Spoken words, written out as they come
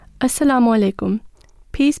Assalamu alaikum.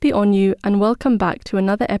 Peace be on you and welcome back to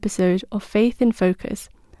another episode of Faith in Focus,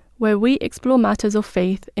 where we explore matters of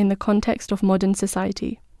faith in the context of modern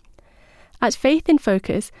society. At Faith in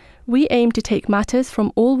Focus, we aim to take matters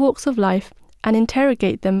from all walks of life and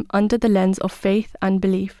interrogate them under the lens of faith and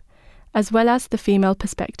belief, as well as the female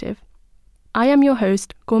perspective. I am your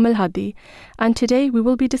host, Gomel Hadi, and today we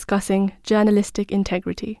will be discussing journalistic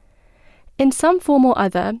integrity. In some form or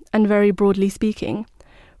other, and very broadly speaking,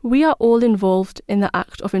 we are all involved in the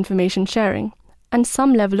act of information sharing and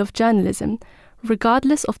some level of journalism,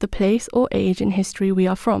 regardless of the place or age in history we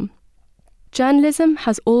are from. Journalism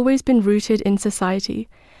has always been rooted in society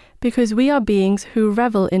because we are beings who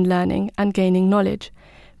revel in learning and gaining knowledge,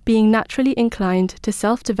 being naturally inclined to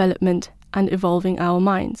self-development and evolving our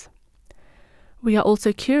minds. We are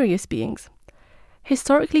also curious beings.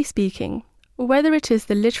 Historically speaking, whether it is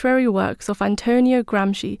the literary works of Antonio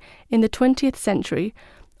Gramsci in the 20th century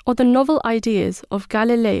or the novel ideas of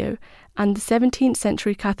Galileo and the 17th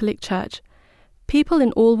century Catholic Church, people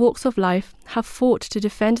in all walks of life have fought to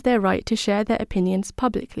defend their right to share their opinions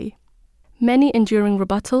publicly, many enduring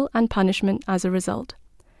rebuttal and punishment as a result.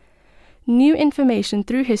 New information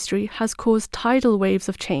through history has caused tidal waves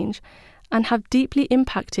of change and have deeply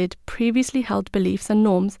impacted previously held beliefs and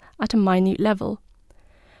norms at a minute level.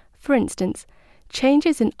 For instance,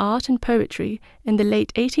 changes in art and poetry in the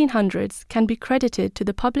late 1800s can be credited to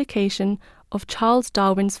the publication of Charles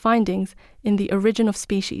Darwin's findings in The Origin of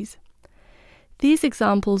Species. These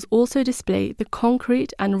examples also display the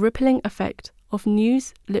concrete and rippling effect of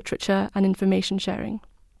news, literature, and information sharing.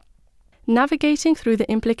 Navigating through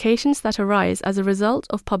the implications that arise as a result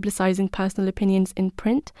of publicizing personal opinions in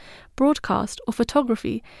print, broadcast, or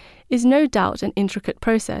photography is no doubt an intricate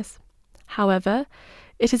process. However,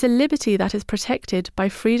 it is a liberty that is protected by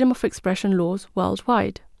freedom of expression laws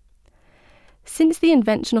worldwide. Since the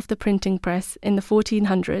invention of the printing press in the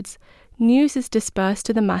 1400s, news is dispersed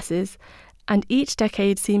to the masses, and each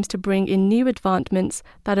decade seems to bring in new advancements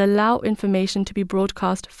that allow information to be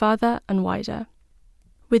broadcast further and wider.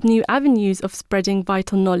 With new avenues of spreading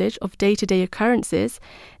vital knowledge of day-to-day occurrences,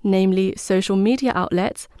 namely social media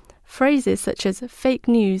outlets, phrases such as fake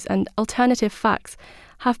news and alternative facts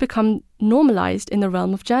have become normalized in the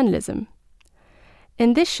realm of journalism.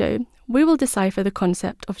 In this show, we will decipher the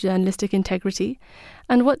concept of journalistic integrity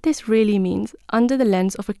and what this really means under the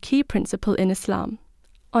lens of a key principle in Islam: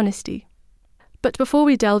 honesty. But before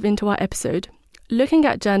we delve into our episode, looking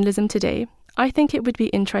at journalism today, I think it would be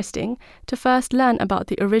interesting to first learn about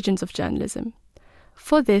the origins of journalism.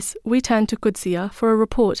 For this, we turn to Qudsiya for a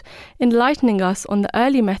report enlightening us on the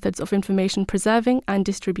early methods of information preserving and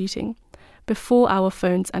distributing, before our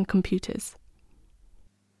phones and computers.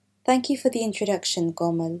 Thank you for the introduction,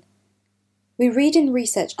 Gomel. We read in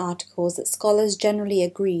research articles that scholars generally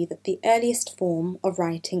agree that the earliest form of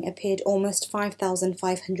writing appeared almost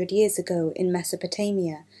 5,500 years ago in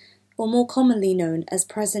Mesopotamia, or more commonly known as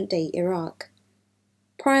present-day Iraq.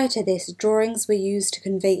 Prior to this, drawings were used to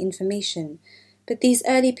convey information, but these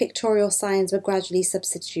early pictorial signs were gradually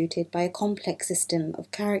substituted by a complex system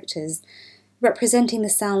of characters representing the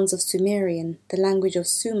sounds of Sumerian, the language of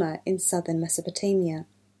Sumer in southern Mesopotamia.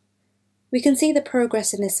 We can see the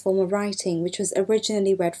progress in this form of writing, which was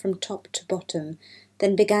originally read from top to bottom,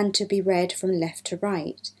 then began to be read from left to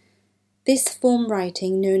right. This form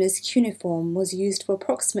writing, known as cuneiform, was used for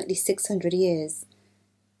approximately 600 years.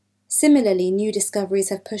 Similarly, new discoveries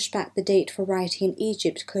have pushed back the date for writing in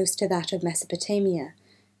Egypt close to that of Mesopotamia.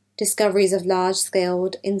 Discoveries of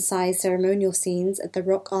large-scale, incised ceremonial scenes at the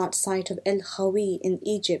rock art site of El Khawi in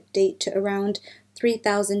Egypt date to around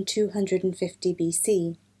 3250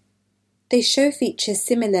 BC. They show features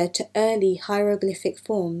similar to early hieroglyphic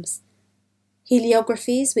forms.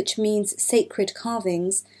 Heliographies, which means sacred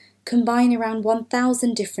carvings, combine around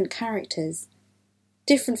 1,000 different characters.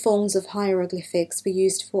 Different forms of hieroglyphics were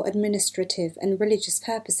used for administrative and religious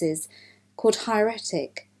purposes, called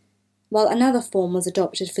hieratic, while another form was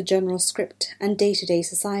adopted for general script and day-to-day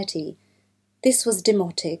society. This was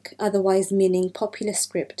demotic, otherwise meaning popular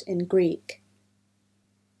script in Greek.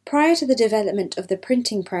 Prior to the development of the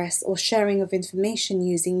printing press or sharing of information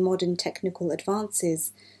using modern technical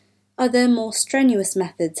advances, other more strenuous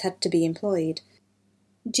methods had to be employed.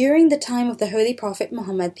 During the time of the Holy Prophet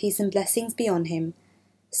Muhammad, peace and blessings be on him,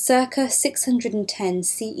 circa 610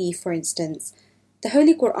 CE for instance, the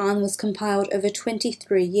Holy Quran was compiled over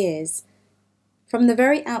 23 years. From the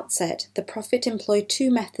very outset, the Prophet employed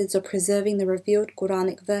two methods of preserving the revealed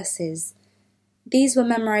Quranic verses. These were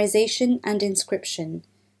memorization and inscription.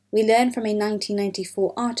 We learn from a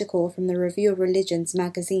 1994 article from the Review of Religions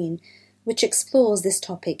magazine, which explores this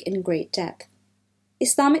topic in great depth.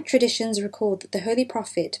 Islamic traditions record that the Holy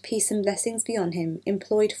Prophet, peace and blessings be on him,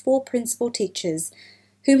 employed 4 principal teachers,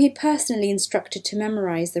 whom he personally instructed to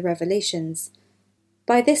memorize the revelations.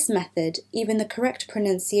 By this method, even the correct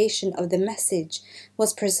pronunciation of the message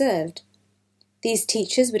was preserved. These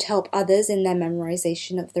teachers would help others in their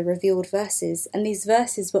memorization of the revealed verses, and these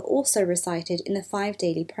verses were also recited in the 5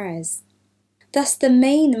 daily prayers. Thus, the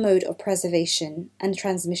main mode of preservation and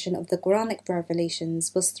transmission of the Quranic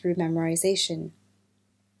revelations was through memorization.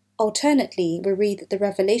 Alternately, we read that the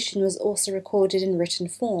revelation was also recorded in written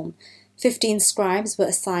form. 15 scribes were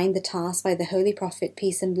assigned the task by the Holy Prophet,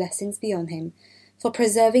 peace and blessings be on him, for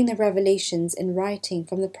preserving the revelations in writing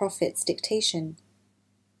from the Prophet's dictation.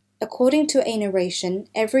 According to a narration,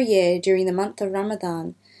 every year during the month of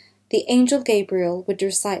Ramadan, the angel Gabriel would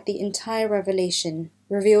recite the entire revelation,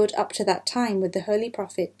 revealed up to that time with the Holy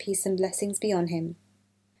Prophet, peace and blessings be on him.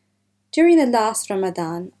 During the last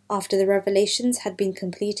Ramadan, after the revelations had been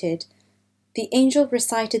completed, the angel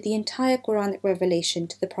recited the entire Quranic revelation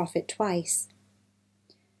to the Prophet twice.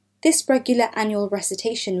 This regular annual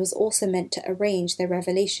recitation was also meant to arrange the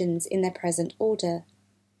revelations in their present order.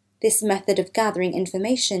 This method of gathering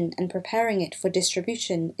information and preparing it for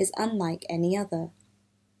distribution is unlike any other.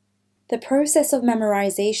 The process of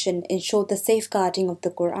memorization ensured the safeguarding of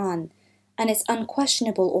the Quran and its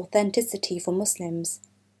unquestionable authenticity for Muslims,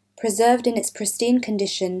 preserved in its pristine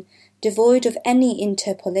condition, devoid of any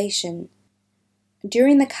interpolation.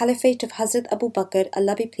 During the caliphate of Hazrat Abu Bakr,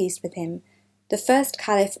 Allah be pleased with him, the first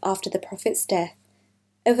caliph after the Prophet's death,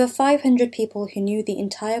 over 500 people who knew the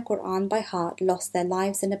entire Quran by heart lost their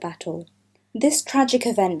lives in a battle. This tragic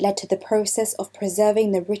event led to the process of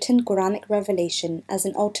preserving the written Quranic revelation as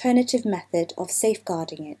an alternative method of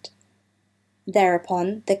safeguarding it.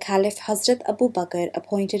 Thereupon, the Caliph Hazrat Abu Bakr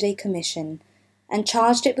appointed a commission and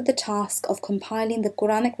charged it with the task of compiling the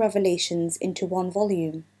Quranic revelations into one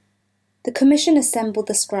volume. The commission assembled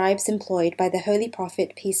the scribes employed by the Holy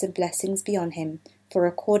Prophet, peace and blessings be on him, for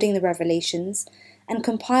recording the revelations, and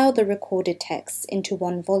compiled the recorded texts into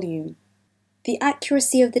one volume. The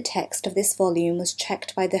accuracy of the text of this volume was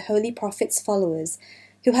checked by the Holy Prophet's followers,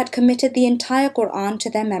 who had committed the entire Quran to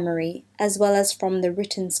their memory, as well as from the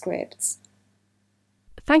written scripts.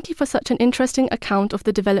 Thank you for such an interesting account of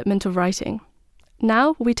the development of writing.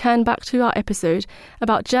 Now we turn back to our episode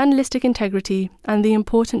about journalistic integrity and the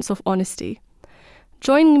importance of honesty.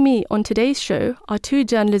 Joining me on today's show are 2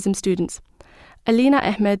 journalism students, Alina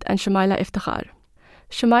Ahmed and Shumaila Iftikhar.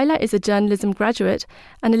 Shumaila is a journalism graduate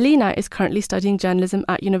and Alina is currently studying journalism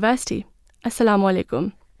at university. Assalamu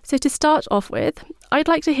alaikum. So to start off with, I'd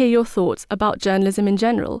like to hear your thoughts about journalism in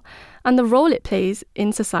general and the role it plays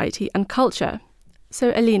in society and culture.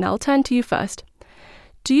 So Alina, I'll turn to you first.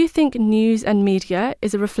 Do you think news and media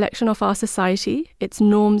is a reflection of our society, its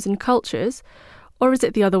norms and cultures, or is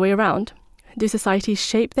it the other way around? Do societies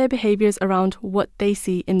shape their behaviours around what they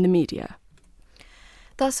see in the media?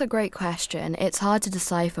 That's a great question. It's hard to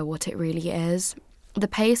decipher what it really is. The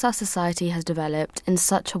pace our society has developed in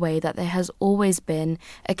such a way that there has always been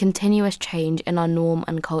a continuous change in our norm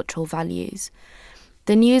and cultural values.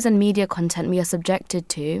 The news and media content we are subjected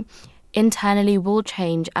to internally will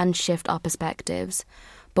change and shift our perspectives,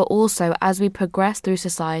 but also as we progress through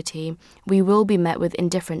society, we will be met with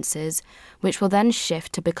indifferences, which will then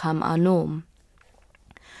shift to become our norm.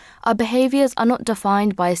 Our behaviours are not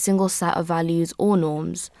defined by a single set of values or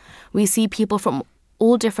norms. We see people from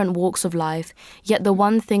all different walks of life, yet the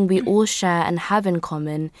one thing we all share and have in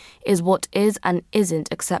common is what is and isn't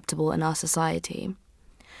acceptable in our society.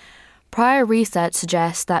 Prior research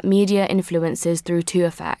suggests that media influences through 2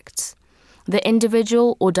 effects: the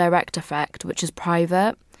individual or direct effect, which is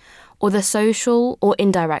private, or the social or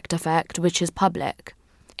indirect effect, which is public.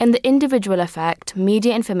 In the individual effect,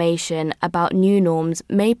 media information about new norms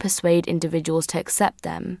may persuade individuals to accept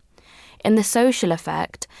them. In the social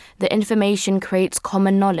effect, the information creates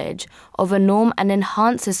common knowledge of a norm and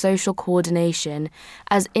enhances social coordination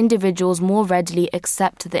as individuals more readily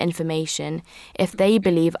accept the information if they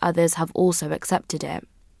believe others have also accepted it.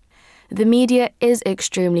 The media is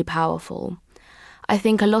extremely powerful. I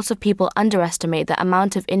think a lot of people underestimate the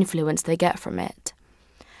amount of influence they get from it.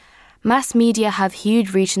 Mass media have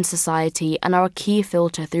huge reach in society and are a key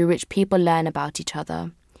filter through which people learn about each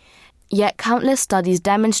other. Yet countless studies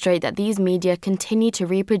demonstrate that these media continue to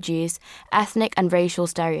reproduce ethnic and racial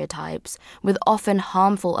stereotypes with often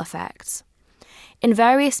harmful effects. In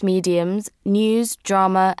various mediums, news,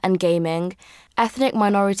 drama, and gaming, ethnic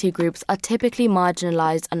minority groups are typically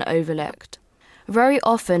marginalized and overlooked. Very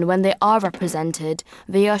often, when they are represented,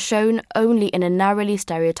 they are shown only in a narrowly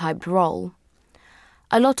stereotyped role.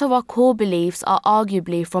 A lot of our core beliefs are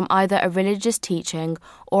arguably from either a religious teaching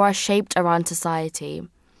or are shaped around society.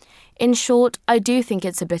 In short, I do think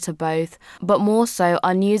it's a bit of both, but more so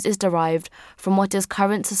our news is derived from what is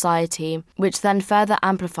current society, which then further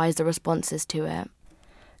amplifies the responses to it.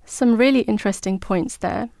 Some really interesting points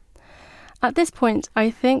there. At this point, I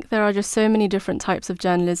think there are just so many different types of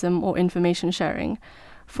journalism or information sharing,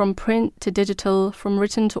 from print to digital, from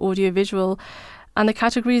written to audiovisual, and the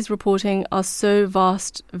categories reporting are so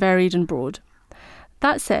vast, varied and broad.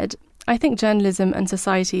 That said, I think journalism and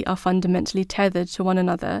society are fundamentally tethered to one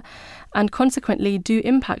another and consequently do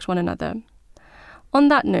impact one another. On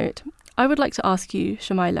that note, I would like to ask you,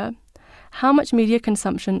 Shamila, how much media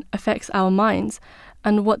consumption affects our minds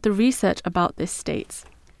and what the research about this states.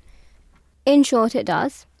 In short, it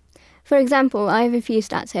does. For example, I have a few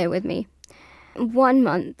stats here with me. 1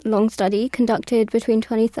 month-long study conducted between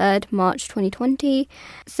 23rd March 2020,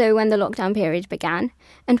 so when the lockdown period began,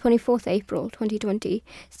 and 24th April 2020,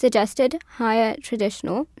 suggested higher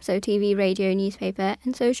traditional, so TV, radio, newspaper,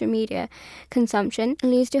 and social media consumption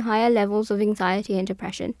leads to higher levels of anxiety and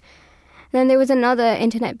depression. Then there was another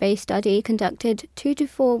internet-based study conducted 2 to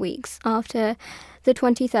 4 weeks after the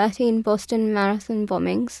 2013 Boston Marathon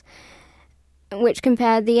bombings, which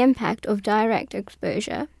compared the impact of direct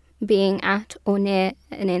exposure, being at or near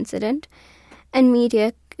an incident, and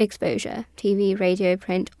media exposure, TV, radio,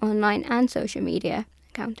 print, online, and social media,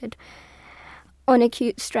 counted, on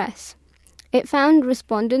acute stress. It found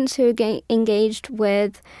respondents who engaged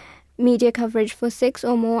with media coverage for 6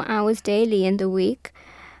 or more hours daily in the week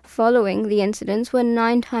following the incidents were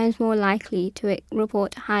 9 times more likely to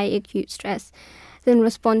report high acute stress than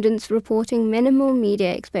respondents reporting minimal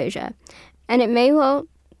media exposure, and it may well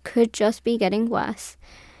could just be getting worse.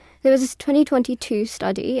 There was a 2022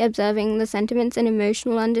 study observing the sentiments and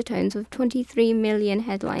emotional undertones of 23 million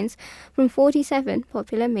headlines from 47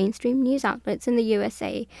 popular mainstream news outlets in the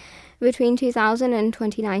USA between 2000 and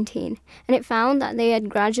 2019, and it found that they had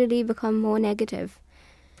gradually become more negative.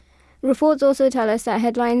 Reports also tell us that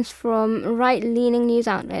headlines from right-leaning news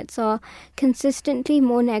outlets are consistently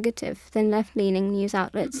more negative than left-leaning news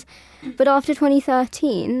outlets. But after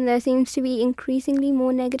 2013, there seems to be increasingly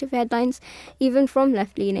more negative headlines even from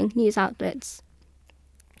left-leaning news outlets.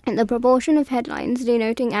 And the proportion of headlines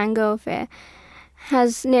denoting anger or fear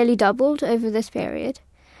has nearly doubled over this period.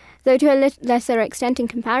 Though to a lesser extent in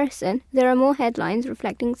comparison, there are more headlines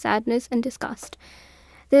reflecting sadness and disgust.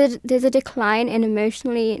 There's a decline in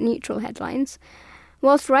emotionally neutral headlines.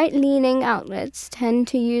 Whilst right-leaning outlets tend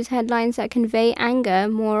to use headlines that convey anger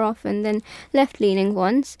more often than left-leaning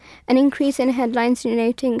ones, an increase in headlines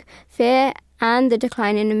denoting fear and the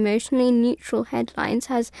decline in emotionally neutral headlines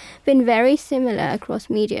has been very similar across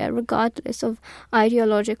media, regardless of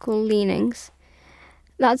ideological leanings.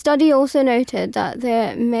 That study also noted that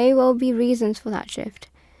there may well be reasons for that shift.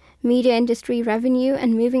 Media industry revenue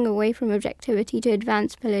and moving away from objectivity to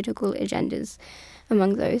advance political agendas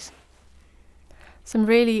among those. Some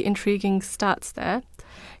really intriguing stats there.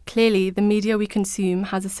 Clearly, the media we consume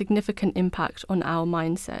has a significant impact on our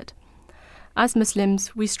mindset. As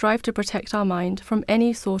Muslims, we strive to protect our mind from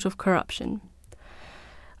any sort of corruption.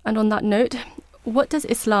 And on that note, what does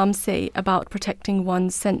Islam say about protecting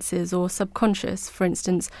one's senses or subconscious, for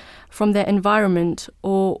instance, from their environment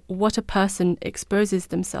or what a person exposes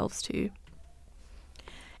themselves to?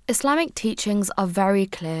 Islamic teachings are very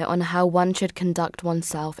clear on how one should conduct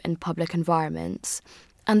oneself in public environments,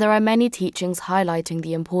 and there are many teachings highlighting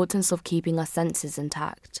the importance of keeping our senses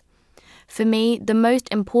intact. For me, the most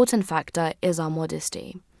important factor is our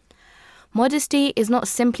modesty. Modesty is not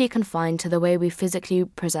simply confined to the way we physically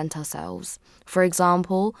present ourselves. For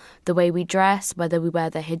example, the way we dress, whether we wear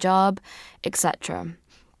the hijab, etc.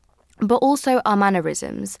 But also our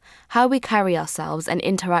mannerisms, how we carry ourselves and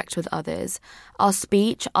interact with others, our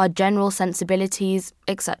speech, our general sensibilities,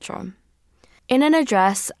 etc. In an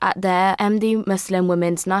address at their MD Muslim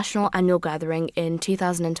Women's National Annual Gathering in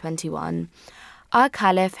 2021, our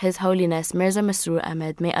Caliph, His Holiness Mirza Masroor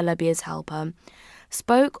Ahmed, may Allah be his helper,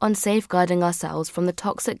 spoke on safeguarding ourselves from the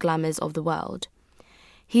toxic glamours of the world.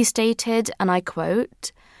 He stated, and I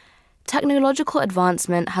quote, "Technological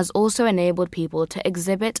advancement has also enabled people to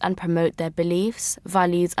exhibit and promote their beliefs,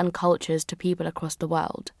 values and cultures to people across the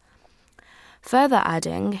world." Further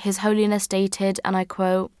adding, His Holiness stated, and I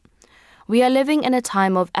quote, "We are living in a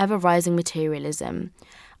time of ever-rising materialism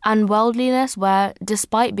and worldliness where,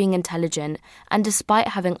 despite being intelligent and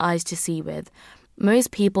despite having eyes to see with,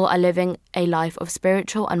 most people are living a life of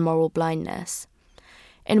spiritual and moral blindness,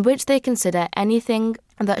 in which they consider anything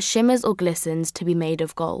that shimmers or glistens to be made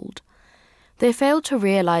of gold. They fail to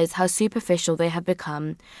realize how superficial they have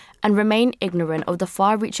become and remain ignorant of the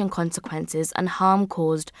far-reaching consequences and harm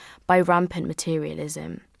caused by rampant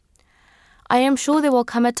materialism. I am sure there will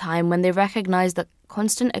come a time when they recognise that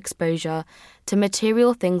constant exposure to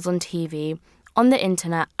material things on TV, on the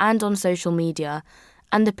internet and on social media,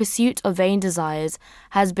 and the pursuit of vain desires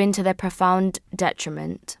has been to their profound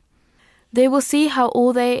detriment. They will see how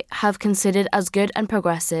all they have considered as good and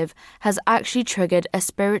progressive has actually triggered a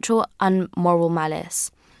spiritual and moral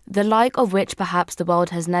malice, the like of which perhaps the world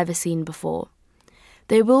has never seen before.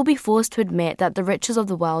 They will be forced to admit that the riches of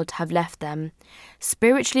the world have left them,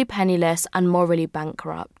 spiritually penniless and morally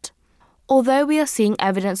bankrupt. Although we are seeing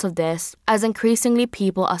evidence of this, as increasingly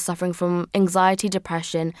people are suffering from anxiety,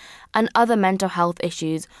 depression, and other mental health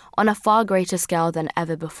issues on a far greater scale than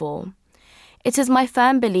ever before. It is my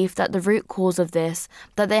firm belief that the root cause of this,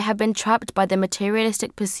 that they have been trapped by their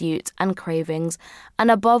materialistic pursuits and cravings,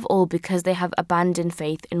 and above all because they have abandoned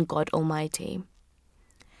faith in God Almighty.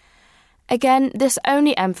 Again, this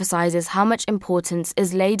only emphasises how much importance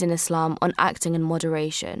is laid in Islam on acting in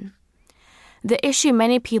moderation. The issue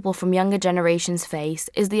many people from younger generations face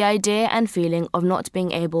is the idea and feeling of not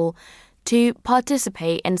being able to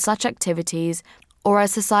participate in such activities, or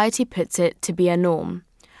as society puts it, to be a norm,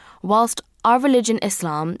 whilst our religion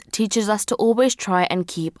Islam teaches us to always try and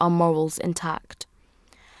keep our morals intact.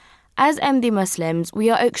 As Ahmadi Muslims, we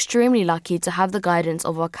are extremely lucky to have the guidance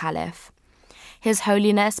of our Caliph, His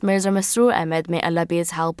Holiness Mirza Masroor Ahmad, may Allah be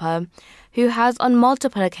his helper, who has on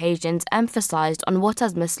multiple occasions emphasised on what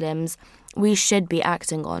as Muslims we should be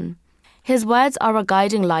acting on. His words are a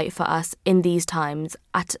guiding light for us in these times,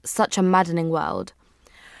 at such a maddening world.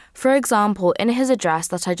 For example, in his address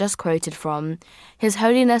that I just quoted from, His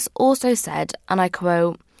Holiness also said, and I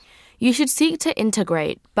quote, "You should seek to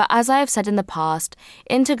integrate, but as I have said in the past,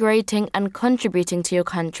 integrating and contributing to your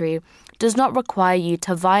country does not require you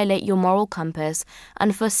to violate your moral compass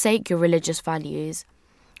and forsake your religious values.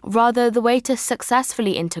 Rather, the way to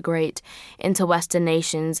successfully integrate into Western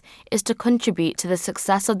nations is to contribute to the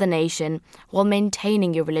success of the nation while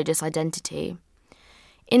maintaining your religious identity.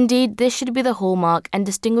 Indeed, this should be the hallmark and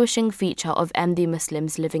distinguishing feature of Ahmadi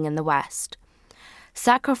Muslims living in the West.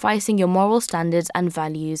 Sacrificing your moral standards and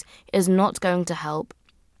values is not going to help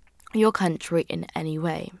your country in any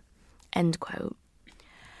way." End quote.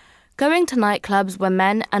 Going to nightclubs where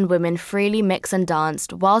men and women freely mix and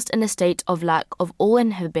danced whilst in a state of lack of all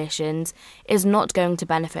inhibitions is not going to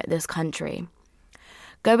benefit this country.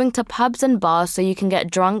 Going to pubs and bars so you can get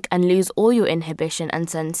drunk and lose all your inhibition and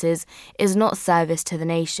senses is not service to the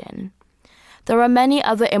nation. There are many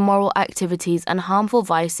other immoral activities and harmful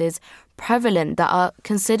vices prevalent that are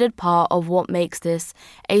considered part of what makes this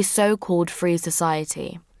a so-called free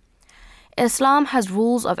society. Islam has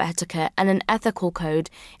rules of etiquette and an ethical code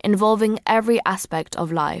involving every aspect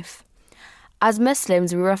of life. As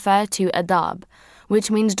Muslims, we refer to adab, which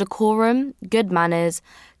means decorum, good manners,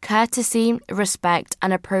 courtesy, respect,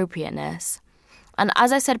 and appropriateness. And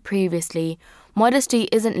as I said previously, modesty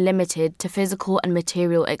isn't limited to physical and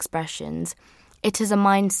material expressions. It is a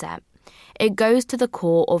mindset. It goes to the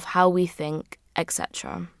core of how we think,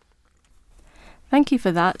 etc. Thank you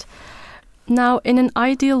for that. Now, in an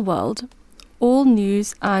ideal world, all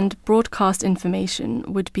news and broadcast information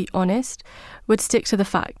would be honest, would stick to the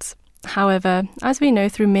facts. However, as we know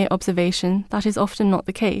through mere observation, that is often not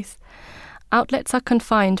the case. Outlets are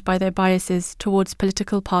confined by their biases towards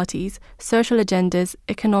political parties, social agendas,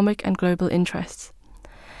 economic and global interests.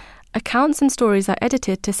 Accounts and stories are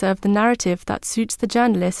edited to serve the narrative that suits the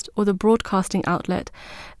journalist or the broadcasting outlet,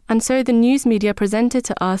 and so the news media presented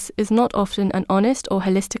to us is not often an honest or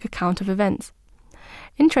holistic account of events.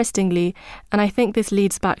 Interestingly, and I think this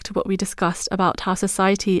leads back to what we discussed about how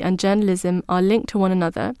society and journalism are linked to one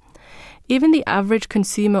another, even the average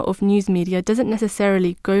consumer of news media doesn't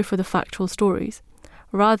necessarily go for the factual stories.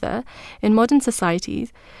 Rather, in modern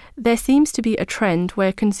societies, there seems to be a trend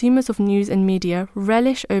where consumers of news and media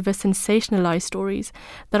relish over sensationalized stories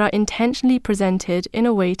that are intentionally presented in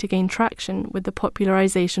a way to gain traction with the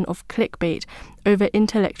popularization of clickbait over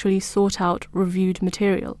intellectually sought-out, reviewed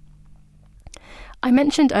material. I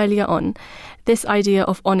mentioned earlier on this idea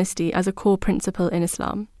of honesty as a core principle in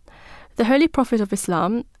Islam. The Holy Prophet of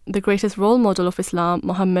Islam, the greatest role model of Islam,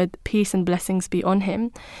 Muhammad, peace and blessings be on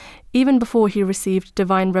him, even before he received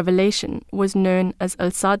divine revelation, was known as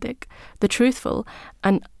Al-Sadiq, the truthful,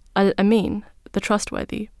 and Al-Amin, the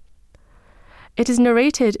trustworthy. It is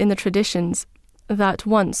narrated in the traditions that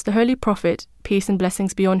once the Holy Prophet, peace and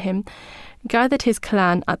blessings be on him, gathered his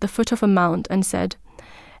clan at the foot of a mount and said,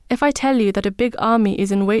 "If I tell you that a big army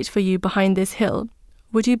is in wait for you behind this hill,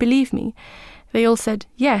 would you believe me?" They all said,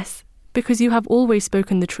 "Yes, because you have always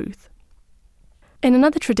spoken the truth." In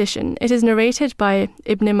another tradition, it is narrated by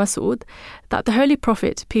Ibn Mas'ud that the Holy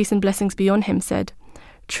Prophet, peace and blessings be on him, said,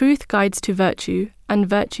 "Truth guides to virtue, and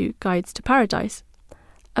virtue guides to paradise.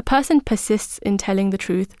 A person persists in telling the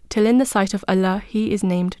truth till in the sight of Allah he is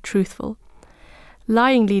named truthful.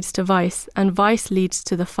 Lying leads to vice, and vice leads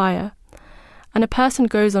to the fire. And a person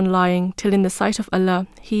goes on lying till in the sight of Allah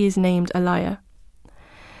he is named a liar."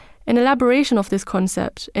 In elaboration of this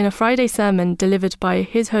concept, in a Friday sermon delivered by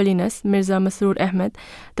His Holiness Mirza Masroor Ahmad,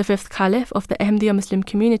 the 5th Caliph of the Ahmadiyya Muslim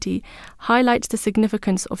community, highlights the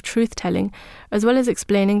significance of truth-telling, as well as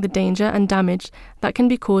explaining the danger and damage that can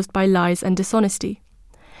be caused by lies and dishonesty.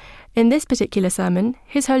 In this particular sermon,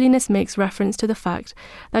 His Holiness makes reference to the fact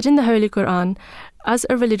that in the Holy Quran, as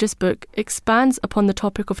a religious book, expands upon the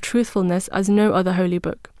topic of truthfulness as no other holy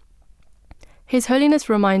book. His Holiness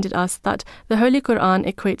reminded us that the Holy Quran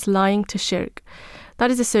equates lying to shirk, that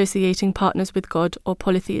is associating partners with God or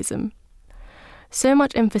polytheism. So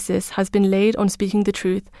much emphasis has been laid on speaking the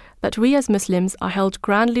truth that we as Muslims are held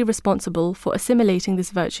grandly responsible for assimilating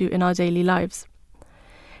this virtue in our daily lives.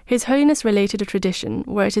 His Holiness related a tradition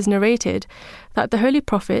where it is narrated that the Holy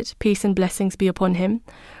Prophet, peace and blessings be upon him,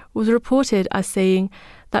 was reported as saying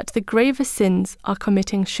that the gravest sins are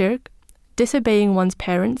committing shirk, disobeying one's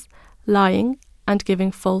parents, lying, and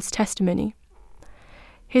giving false testimony.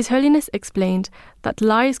 His Holiness explained that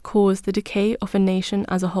lies cause the decay of a nation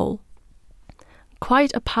as a whole.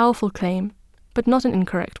 Quite a powerful claim, but not an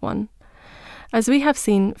incorrect one. As we have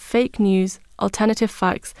seen, fake news, alternative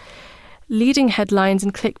facts, leading headlines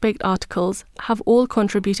and clickbait articles have all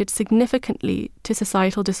contributed significantly to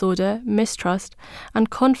societal disorder, mistrust, and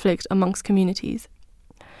conflict amongst communities.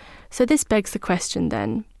 So this begs the question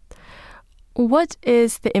then, what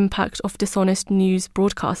is the impact of dishonest news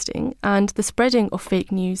broadcasting and the spreading of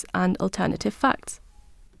fake news and alternative facts?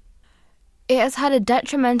 It has had a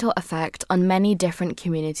detrimental effect on many different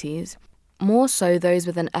communities, more so those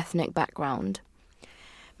with an ethnic background.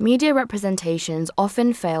 Media representations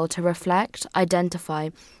often fail to reflect, identify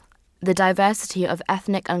the diversity of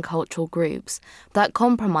ethnic and cultural groups that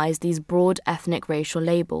compromise these broad ethnic racial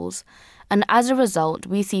labels, and as a result,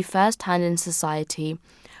 we see firsthand in society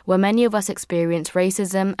where many of us experience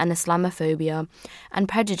racism and Islamophobia and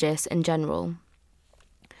prejudice in general.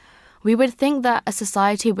 We would think that a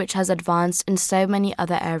society which has advanced in so many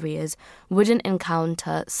other areas wouldn't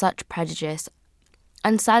encounter such prejudice,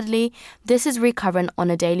 and sadly, this is recurrent on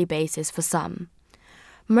a daily basis for some.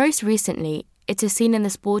 Most recently, it is seen in the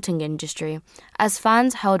sporting industry as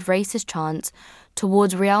fans held racist chants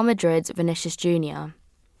towards Real Madrid's Vinicius Jr.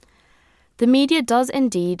 The media does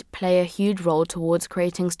indeed play a huge role towards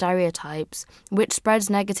creating stereotypes, which spreads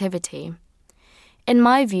negativity. In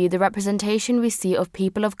my view, the representation we see of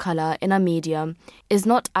people of colour in our media is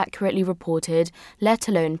not accurately reported, let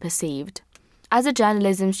alone perceived. As a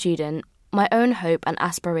journalism student, my own hope and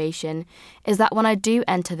aspiration is that when I do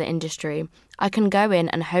enter the industry, I can go in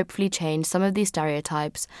and hopefully change some of these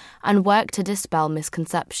stereotypes and work to dispel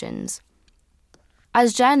misconceptions.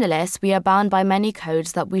 As journalists, we are bound by many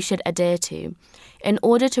codes that we should adhere to in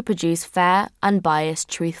order to produce fair, unbiased,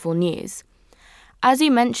 truthful news. As you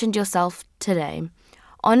mentioned yourself today,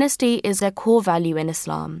 honesty is a core value in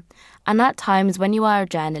Islam, and at times when you are a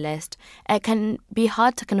journalist, it can be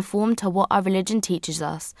hard to conform to what our religion teaches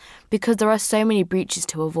us because there are so many breaches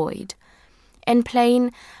to avoid. In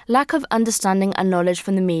plain, lack of understanding and knowledge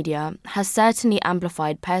from the media has certainly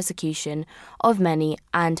amplified persecution of many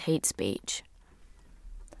and hate speech.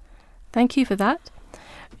 Thank you for that.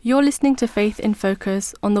 You're listening to Faith in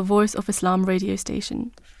Focus on the Voice of Islam radio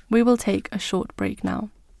station. We will take a short break now.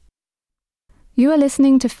 You are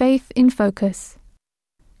listening to Faith in Focus.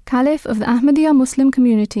 Caliph of the Ahmadiyya Muslim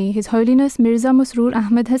community, His Holiness Mirza Masroor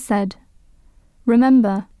Ahmad has said,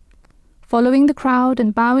 "Remember, following the crowd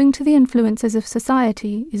and bowing to the influences of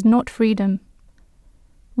society is not freedom.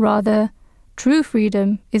 Rather, true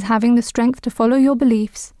freedom is having the strength to follow your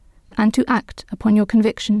beliefs and to act upon your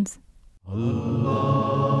convictions."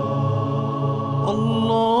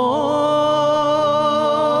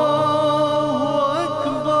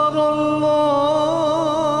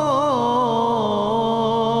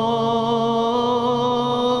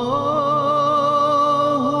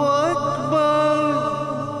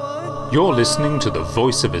 You're listening to the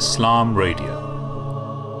Voice of Islam Radio,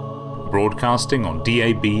 broadcasting on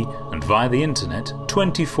DAB and via the internet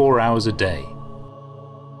 24 hours a day.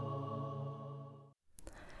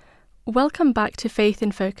 Welcome back to Faith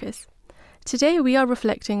in Focus. Today we are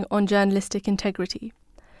reflecting on journalistic integrity.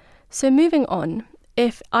 So moving on,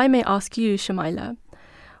 if I may ask you, Shamaila,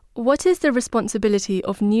 What is the responsibility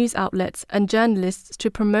of news outlets and journalists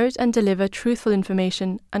to promote and deliver truthful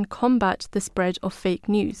information and combat the spread of fake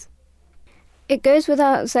news? It goes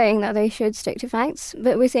without saying that they should stick to facts,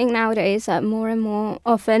 but we're seeing nowadays that more and more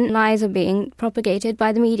often lies are being propagated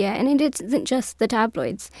by the media, and it isn't just the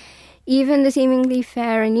tabloids. Even the seemingly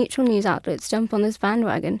fair and neutral news outlets jump on this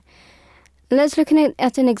bandwagon. Let's look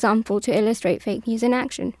at an example to illustrate fake news in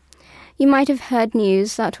action. You might have heard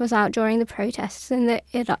news that was out during the protests in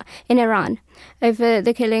Iran over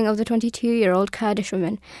the killing of the 22-year-old Kurdish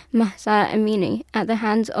woman, Mahsa Amini, at the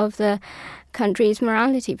hands of the country's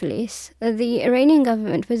morality police. The Iranian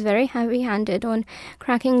government was very heavy-handed on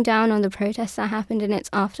cracking down on the protests that happened in its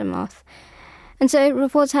aftermath. And so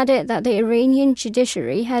reports had it that the Iranian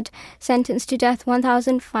judiciary had sentenced to death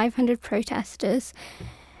 1,500 protesters.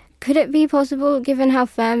 Could it be possible, given how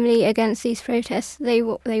firmly against these protests they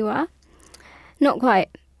were? Not quite.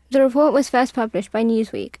 The report was first published by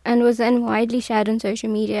Newsweek and was then widely shared on social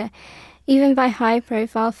media, even by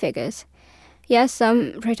high-profile figures. Yes,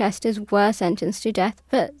 some protesters were sentenced to death,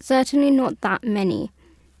 but certainly not that many.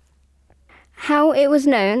 How it was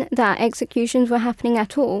known that executions were happening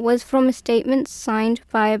at all was from a statement signed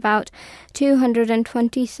by about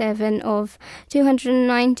 227 of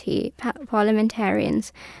 290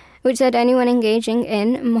 parliamentarians, which said anyone engaging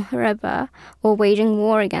in muharaba, or waging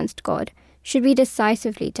war against God, should be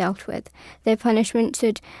decisively dealt with. Their punishment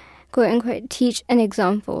should, quote-unquote, teach an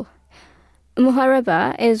example.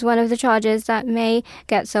 Muharaba is one of the charges that may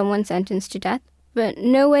get someone sentenced to death, but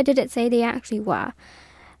nowhere did it say they actually were.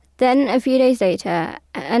 Then, a few days later,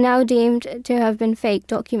 a now deemed to have been fake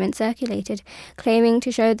document circulated, claiming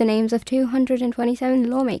to show the names of 227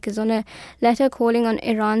 lawmakers on a letter calling on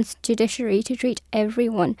Iran's judiciary to treat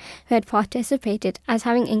everyone who had participated as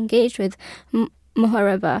having engaged with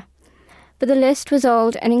muharaba. But the list was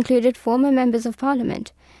old and included former members of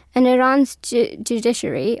parliament, and Iran's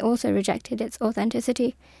judiciary also rejected its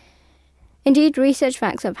authenticity. Indeed, research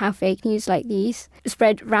backs up how fake news like these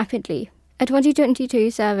spread rapidly. A 2022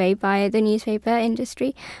 survey by the newspaper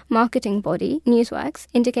industry marketing body Newsworks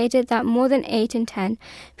indicated that more than 8 in 10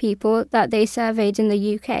 people that they surveyed in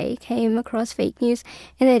the UK came across fake news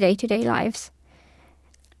in their day-to-day lives.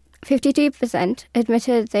 52%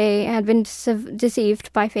 admitted they had been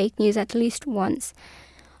deceived by fake news at least once.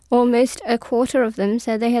 Almost a quarter of them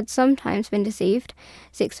said they had sometimes been deceived.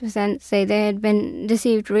 6% say they had been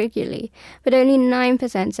deceived regularly, but only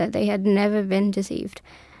 9% said they had never been deceived.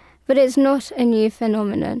 But it's not a new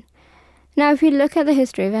phenomenon. Now, if you look at the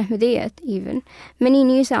history of Ahmadiyya even, many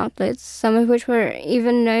news outlets, some of which were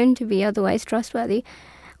even known to be otherwise trustworthy,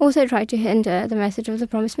 also tried to hinder the message of the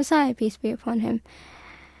promised Messiah, peace be upon him,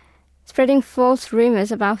 spreading false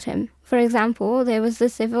rumours about him. For example, there was the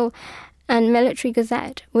Civil and Military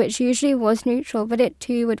Gazette, which usually was neutral, but it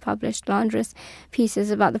too would publish slanderous pieces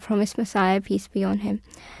about the promised Messiah, peace be on him,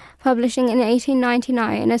 publishing in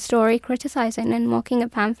 1899 a story criticising and mocking a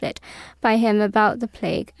pamphlet by him about the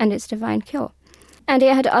plague and its divine cure. And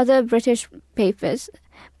it had other British papers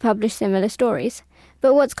publish similar stories.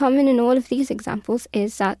 But what's common in all of these examples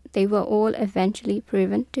is that they were all eventually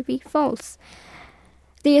proven to be false.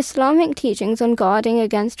 The Islamic teachings on guarding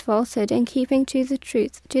against falsehood and keeping to the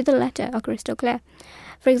truth to the letter are crystal clear.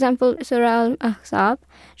 For example, Surah Al-Ahzab,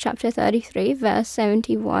 chapter 33, verse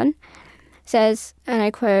 71, says, and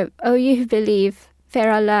I quote, "O you who believe,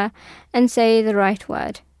 fear Allah, and say the right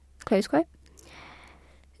word." Close quote.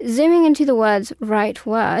 Zooming into the words right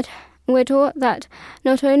word, we're taught that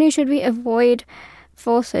not only should we avoid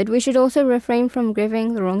falsehood, we should also refrain from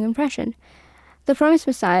giving the wrong impression. The promised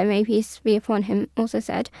Messiah, may peace be upon him, also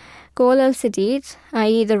said, Qawl al-Sadid,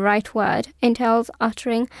 i.e. the right word, entails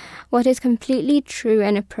uttering what is completely true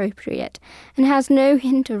and appropriate, and has no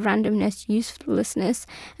hint of randomness, uselessness,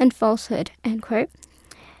 and falsehood, end quote.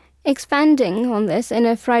 Expanding on this in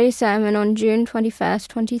a Friday sermon on June 21st,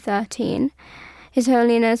 2013, His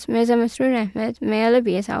Holiness Mirza Masroor Ahmad, may Allah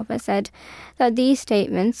be his helper, said that these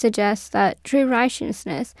statements suggest that true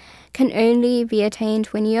righteousness can only be attained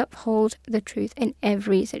when you uphold the truth in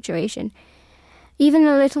every situation. Even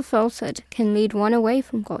a little falsehood can lead one away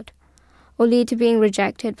from God, or lead to being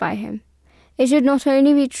rejected by him. It should not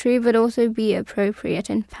only be true, but also be appropriate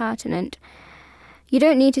and pertinent. You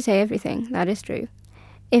don't need to say everything, that is true,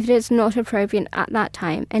 if it is not appropriate at that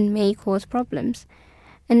time and may cause problems,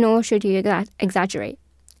 and nor should you exaggerate.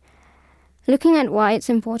 Looking at why it's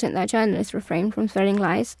important that journalists refrain from spreading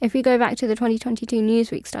lies, if we go back to the 2022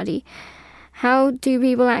 Newsweek study, how do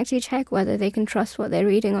people actually check whether they can trust what they're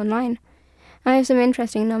reading online? I have some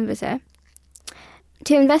interesting numbers here.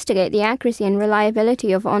 To investigate the accuracy and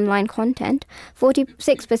reliability of online content,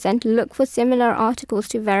 46% look for similar articles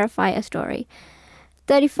to verify a story.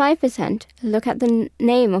 35% look at the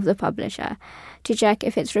name of the publisher to check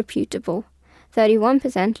if it's reputable.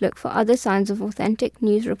 31% look for other signs of authentic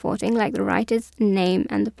news reporting, like the writer's name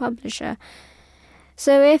and the publisher.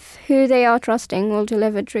 So if who they are trusting will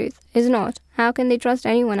deliver truth is not, how can they trust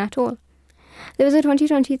anyone at all? There was a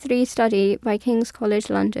 2023 study by King's College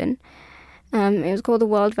London. It was called the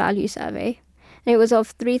World Value Survey. And it was of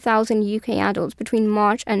 3,000 UK adults between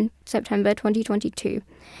March and September 2022.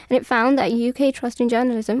 And it found that UK trust in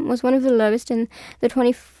journalism was one of the lowest in the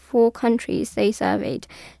 24 countries they surveyed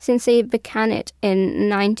since they began it in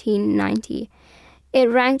 1990. It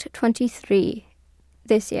ranked 23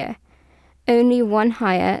 this year, only one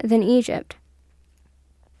higher than Egypt.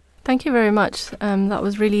 Thank you very much. That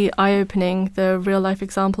was really eye-opening, the real-life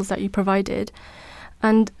examples that you provided.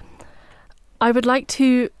 And I would like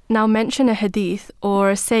to now mention a hadith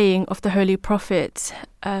or a saying of the Holy Prophet,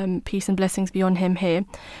 peace and blessings be on him here,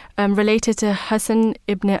 related to Hassan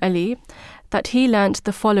ibn Ali, that he learnt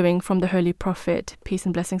the following from the Holy Prophet, peace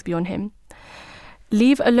and blessings be on him.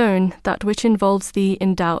 Leave alone that which involves thee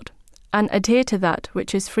in doubt, and adhere to that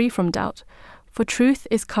which is free from doubt, for truth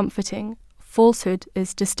is comforting, falsehood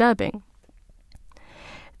is disturbing.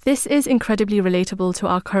 This is incredibly relatable to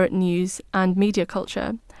our current news and media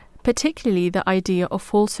culture, particularly the idea of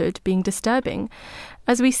falsehood being disturbing,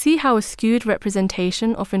 as we see how a skewed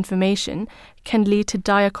representation of information can lead to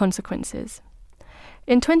dire consequences.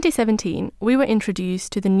 In 2017, we were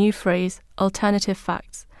introduced to the new phrase alternative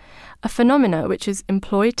facts, a phenomena which is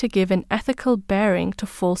employed to give an ethical bearing to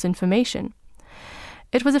false information.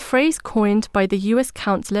 It was a phrase coined by the US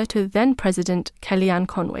counselor to then-President Kellyanne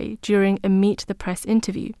Conway during a Meet the Press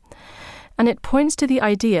interview, and it points to the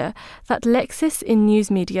idea that lexis in news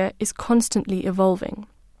media is constantly evolving.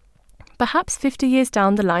 Perhaps 50 years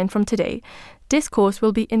down the line from today, discourse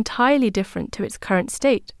will be entirely different to its current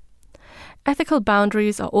state. Ethical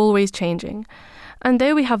boundaries are always changing, and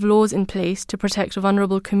though we have laws in place to protect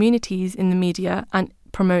vulnerable communities in the media and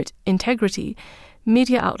promote integrity,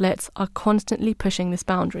 media outlets are constantly pushing this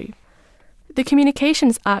boundary. The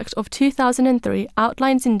Communications Act of 2003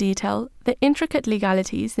 outlines in detail the intricate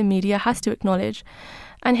legalities the media has to acknowledge,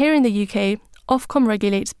 and here in the UK, Ofcom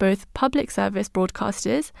regulates both public service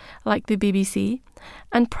broadcasters, like the BBC,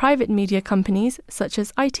 and private media companies, such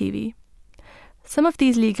as ITV. Some of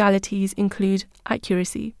these legalities include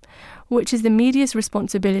accuracy, which is the media's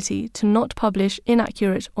responsibility to not publish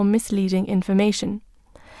inaccurate or misleading information.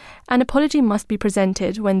 An apology must be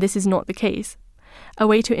presented when this is not the case, a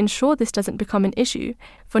way to ensure this doesn't become an issue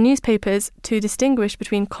for newspapers to distinguish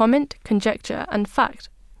between comment, conjecture, and fact.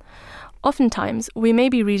 Oftentimes, we may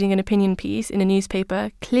be reading an opinion piece in a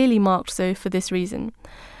newspaper clearly marked so for this reason,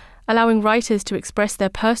 allowing writers to express their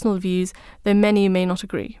personal views, though many may not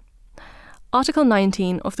agree. Article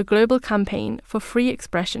 19 of the Global Campaign for Free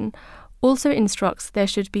Expression also instructs there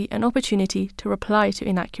should be an opportunity to reply to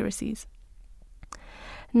inaccuracies.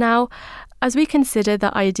 Now, as we consider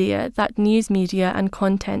the idea that news media and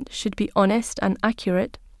content should be honest and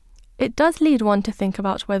accurate, it does lead one to think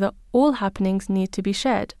about whether all happenings need to be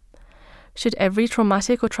shared. Should every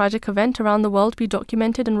traumatic or tragic event around the world be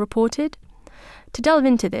documented and reported? To delve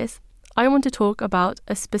into this, I want to talk about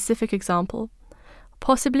a specific example.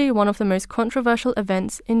 Possibly one of the most controversial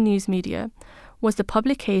events in news media was the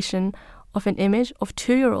publication of an image of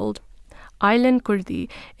 2-year-old Aylan Kurdi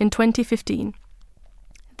in 2015.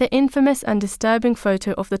 The infamous and disturbing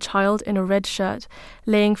photo of the child in a red shirt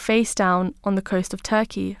laying face down on the coast of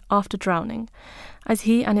Turkey after drowning, as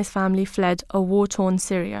he and his family fled a war-torn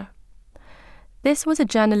Syria. This was a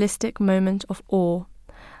journalistic moment of awe,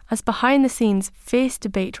 as behind the scenes fierce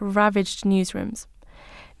debate ravaged newsrooms.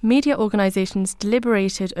 Media organizations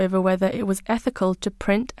deliberated over whether it was ethical to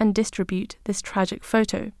print and distribute this tragic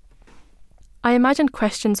photo. I imagine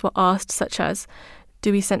questions were asked such as,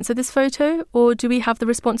 do we censor this photo, or do we have the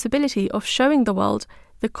responsibility of showing the world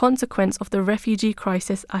the consequence of the refugee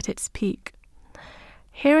crisis at its peak?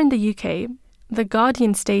 Here in the UK, The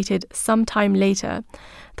Guardian stated some time later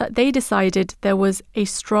that they decided there was a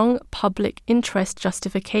strong public interest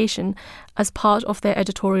justification as part of their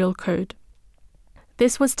editorial code.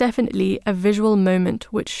 This was definitely a visual moment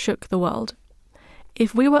which shook the world.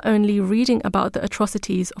 If we were only reading about the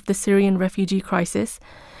atrocities of the Syrian refugee crisis,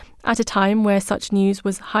 at a time where such news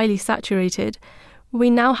was highly saturated, we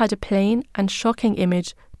now had a plain and shocking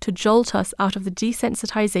image to jolt us out of the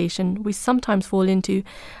desensitization we sometimes fall into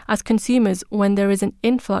as consumers when there is an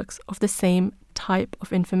influx of the same type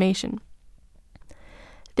of information.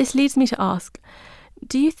 This leads me to ask,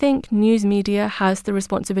 Do you think news media has the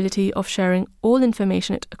responsibility of sharing all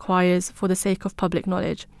information it acquires for the sake of public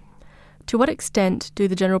knowledge? To what extent do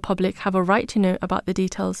the general public have a right to know about the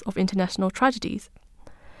details of international tragedies?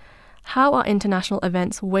 How are international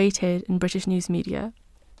events weighted in British news media?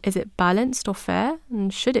 Is it balanced or fair,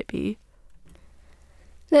 and should it be?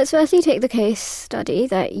 Let's firstly take the case study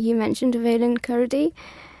that you mentioned of Aylan Kurdi.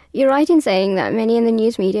 You're right in saying that many in the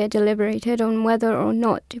news media deliberated on whether or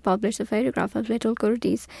not to publish a photograph of little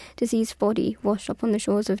Kurdi's deceased body washed up on the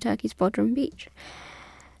shores of Turkey's Bodrum beach.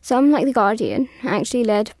 Some, like The Guardian, actually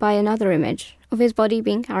led by another image of his body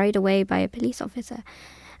being carried away by a police officer,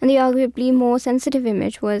 and the arguably more sensitive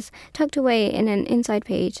image was tucked away in an inside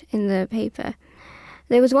page in the paper.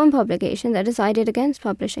 There was one publication that decided against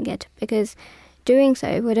publishing it because doing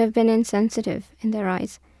so would have been insensitive in their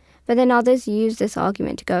eyes. But then others used this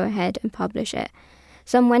argument to go ahead and publish it.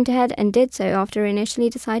 Some went ahead and did so after initially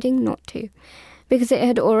deciding not to, because it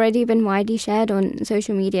had already been widely shared on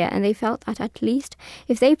social media, and they felt that at least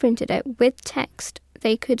if they printed it with text,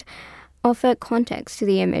 they could offer context to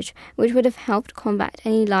the image, which would have helped combat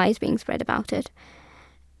any lies being spread about it.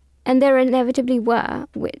 And there inevitably were,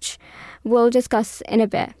 which we'll discuss in a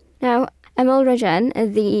bit. Now, Amal Rajan,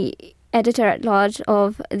 the editor-at-large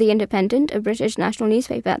of The Independent, a British national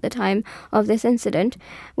newspaper at the time of this incident,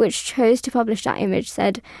 which chose to publish that image,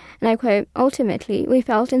 said, and I quote, "Ultimately, we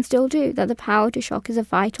felt and still do that the power to shock is a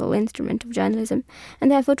vital instrument of journalism,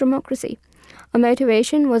 and therefore democracy. Our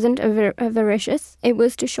motivation wasn't avaricious, it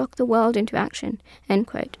was to shock the world into action," end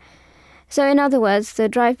quote. So in other words, the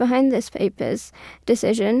drive behind this paper's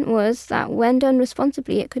decision was that when done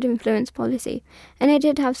responsibly, it could influence policy, and it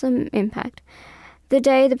did have some impact. The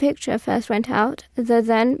day the picture first went out, the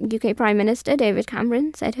then UK Prime Minister David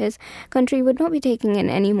Cameron said his country would not be taking in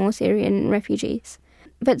any more Syrian refugees.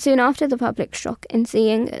 But soon after the public shock in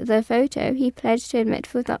seeing the photo, he pledged to admit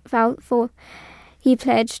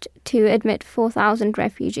 4,000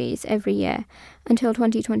 refugees every year until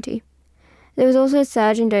 2020. There was also a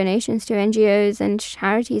surge in donations to NGOs and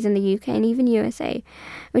charities in the UK and even USA,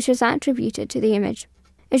 which was attributed to the image.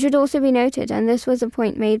 It should also be noted, and this was a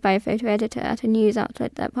point made by a photo editor at a news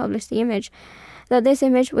outlet that published the image, that this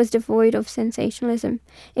image was devoid of sensationalism.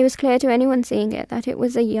 It was clear to anyone seeing it that it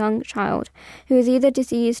was a young child who was either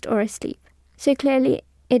deceased or asleep. So clearly,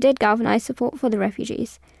 it did galvanize support for the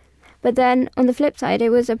refugees. But then, on the flip side, it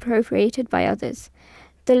was appropriated by others.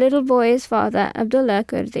 The little boy's father, Abdullah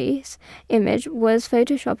Kurdi's image was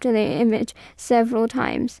photoshopped in the image several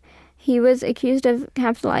times. He was accused of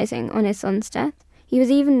capitalizing on his son's death. He was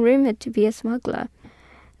even rumoured to be a smuggler.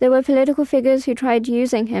 There were political figures who tried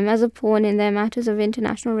using him as a pawn in their matters of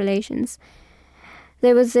international relations.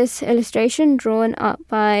 There was this illustration drawn up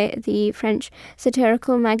by the French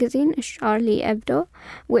satirical magazine Charlie Hebdo,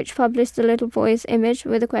 which published the little boy's image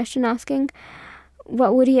with a question asking,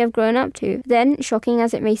 what would he have grown up to? Then, shocking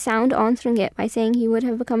as it may sound, answering it by saying he would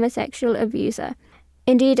have become a sexual abuser.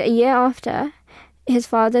 Indeed, a year after, his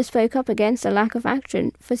father spoke up against a lack of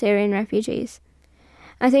action for Syrian refugees.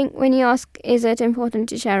 I think when you ask, is it important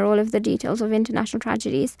to share all of the details of international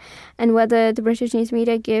tragedies and whether the British news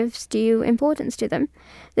media gives due importance to them,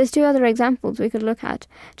 there's two other examples we could look at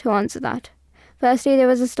to answer that. Firstly, there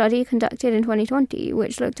was a study conducted in 2020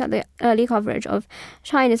 which looked at the early coverage of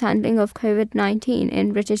China's handling of COVID-19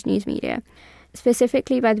 in British news media,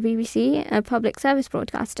 specifically by the BBC, a public service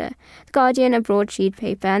broadcaster, The Guardian, a broadsheet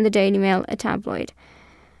paper, and the Daily Mail, a tabloid.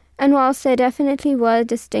 And whilst there definitely were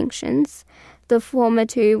distinctions, the former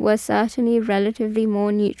two were certainly relatively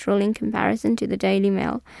more neutral in comparison to the Daily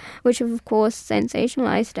Mail, which of course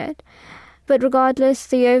sensationalized it. But regardless,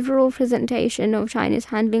 the overall presentation of China's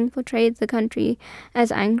handling portrayed the country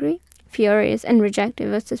as angry, furious, and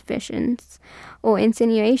rejective of suspicions or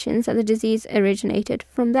insinuations that the disease originated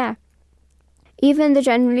from there. Even the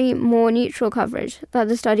generally more neutral coverage that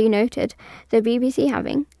the study noted the BBC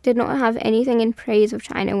having did not have anything in praise of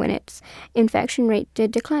China when its infection rate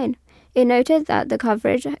did decline. It noted that the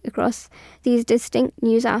coverage across these distinct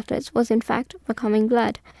news outlets was in fact becoming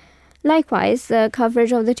blurred. Likewise, the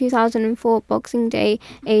coverage of the 2004 Boxing Day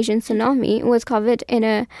Asian tsunami was covered in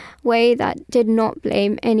a way that did not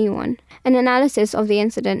blame anyone. An analysis of the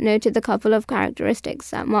incident noted the couple of characteristics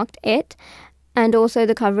that marked it and also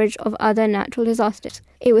the coverage of other natural disasters.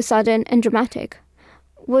 It was sudden and dramatic.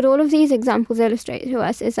 What all of these examples illustrate to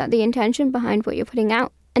us is that the intention behind what you're putting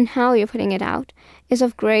out and how you're putting it out is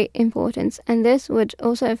of great importance, and this would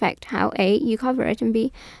also affect how A, you cover it, and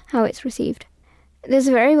B, how it's received. There's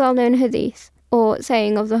a very well-known hadith, or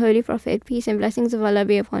saying of the Holy Prophet, peace and blessings of Allah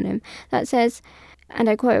be upon him, that says, and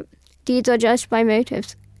I quote, "Deeds are judged by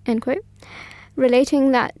motives," end quote.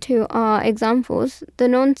 Relating that to our examples, the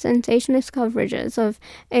non-sensationalist coverages of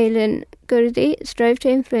Aylan Kurdi strove to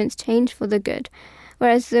influence change for the good,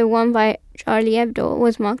 whereas the one by Charlie Hebdo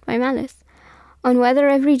was marked by malice. On whether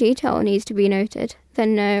every detail needs to be noted,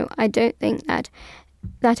 then no, I don't think that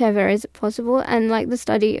ever is possible, and like the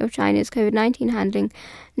study of China's COVID-19 handling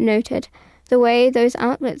noted, the way those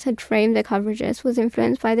outlets had framed their coverages was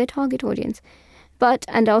influenced by their target audience. But,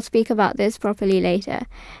 and I'll speak about this properly later,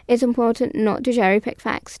 it's important not to cherry-pick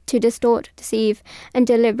facts, to distort, deceive, and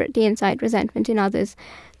deliberately incite resentment in others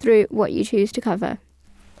through what you choose to cover.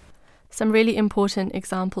 Some really important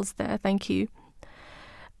examples there, thank you.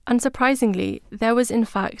 Unsurprisingly, there was in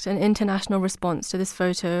fact an international response to this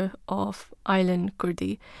photo of Aylan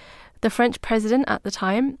Kurdi. The French president at the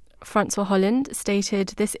time, François Hollande, stated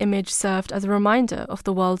this image served as a reminder of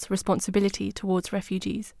the world's responsibility towards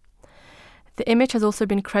refugees. The image has also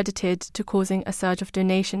been credited to causing a surge of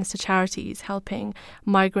donations to charities helping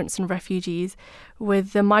migrants and refugees,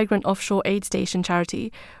 with the Migrant Offshore Aid Station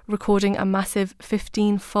charity recording a massive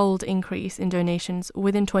 15-fold increase in donations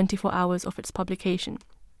within 24 hours of its publication.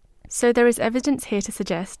 So there is evidence here to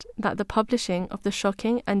suggest that the publishing of the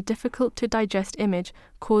shocking and difficult-to-digest image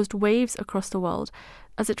caused waves across the world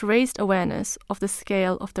as it raised awareness of the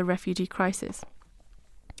scale of the refugee crisis.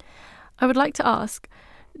 I would like to ask,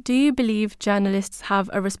 do you believe journalists have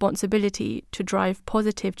a responsibility to drive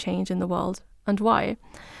positive change in the world, and why?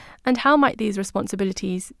 And how might these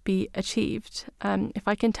responsibilities be achieved? If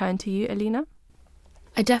I can turn to you, Alina.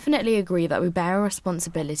 I definitely agree that we bear a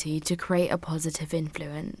responsibility to create a positive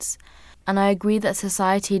influence, and I agree that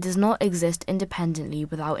society does not exist independently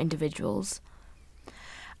without individuals.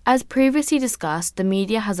 As previously discussed, the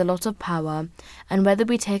media has a lot of power, and whether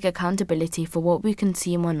we take accountability for what we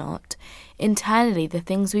consume or not, internally the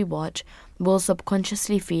things we watch will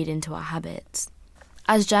subconsciously feed into our habits.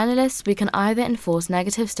 As journalists, we can either enforce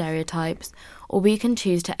negative stereotypes, or we can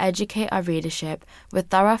choose to educate our readership with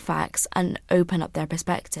thorough facts and open up their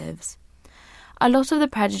perspectives. A lot of the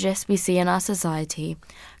prejudice we see in our society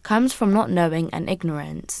comes from not knowing and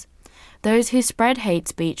ignorance. Those who spread hate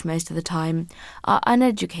speech most of the time are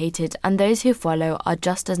uneducated, and those who follow are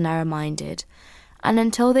just as narrow-minded. And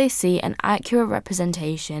until they see an accurate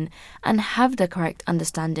representation and have the correct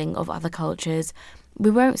understanding of other cultures,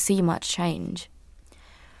 we won't see much change.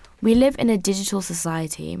 We live in a digital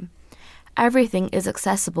society. Everything is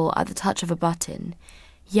accessible at the touch of a button.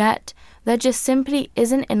 Yet, there just simply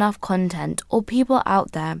isn't enough content or people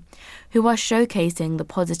out there who are showcasing the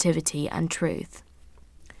positivity and truth.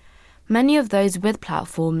 Many of those with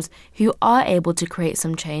platforms who are able to create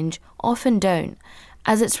some change often don't,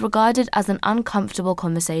 as it's regarded as an uncomfortable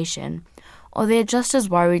conversation, or they're just as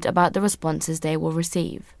worried about the responses they will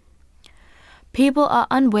receive. People are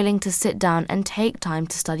unwilling to sit down and take time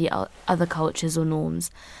to study other cultures or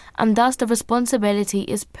norms, and thus the responsibility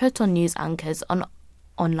is put on news anchors on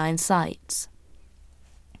online sites.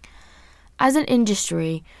 As an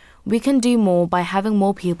industry, we can do more by having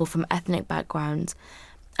more people from ethnic backgrounds,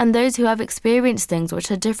 and those who have experienced things which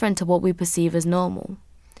are different to what we perceive as normal.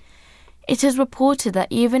 It is reported that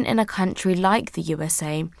even in a country like the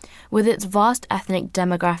USA, with its vast ethnic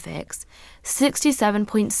demographics,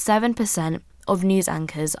 67.7% of news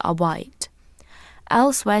anchors are white.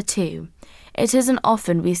 Elsewhere too, it isn't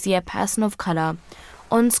often we see a person of colour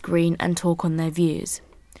on screen and talk on their views.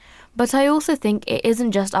 But I also think it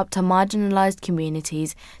isn't just up to marginalised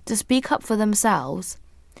communities to speak up for themselves.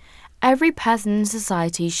 Every person in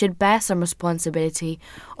society should bear some responsibility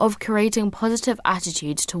of creating positive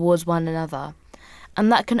attitudes towards one another,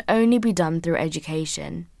 and that can only be done through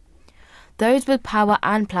education. Those with power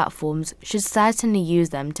and platforms should certainly use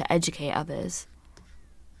them to educate others.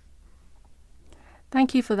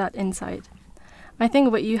 Thank you for that insight. I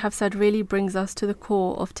think what you have said really brings us to the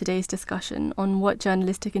core of today's discussion on what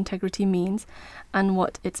journalistic integrity means and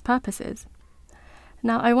what its purpose is.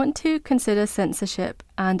 Now, I want to consider censorship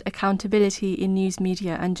and accountability in news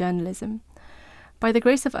media and journalism. By the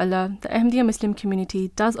grace of Allah, the Ahmadiyya Muslim community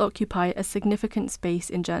does occupy a significant space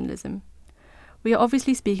in journalism. We are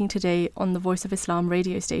obviously speaking today on the Voice of Islam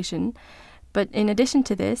radio station, but in addition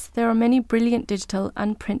to this, there are many brilliant digital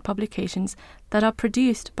and print publications that are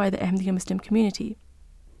produced by the Ahmadiyya Muslim community.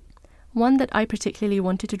 One that I particularly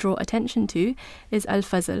wanted to draw attention to is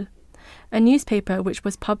Al-Fazl, a newspaper which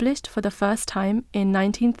was published for the first time in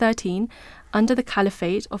 1913 under the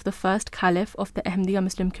caliphate of the first caliph of the Ahmadiyya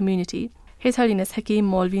Muslim community, His Holiness Hakim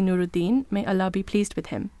Maulvi Nuruddin, may Allah be pleased with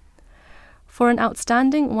him. For an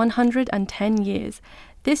outstanding 110 years,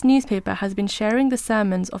 this newspaper has been sharing the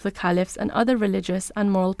sermons of the caliphs and other religious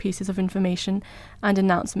and moral pieces of information and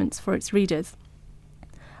announcements for its readers.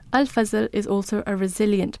 Al-Fazl is also a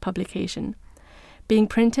resilient publication, being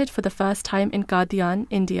printed for the first time in Qadian,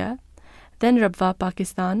 India, then Rabwa,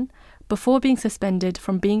 Pakistan, before being suspended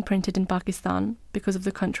from being printed in Pakistan because of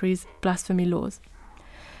the country's blasphemy laws.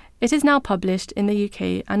 It is now published in the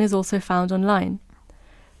UK and is also found online.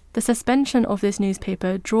 The suspension of this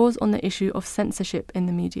newspaper draws on the issue of censorship in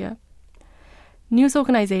the media. News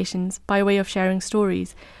organisations, by way of sharing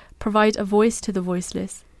stories, provide a voice to the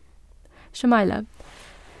voiceless. Shamaila,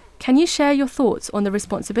 can you share your thoughts on the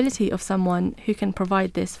responsibility of someone who can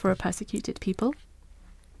provide this for a persecuted people?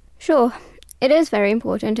 Sure. It is very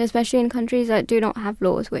important, especially in countries that do not have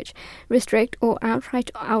laws which restrict or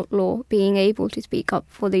outright outlaw being able to speak up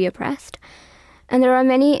for the oppressed. And there are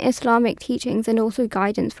many Islamic teachings and also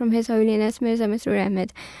guidance from His Holiness Mirza Masroor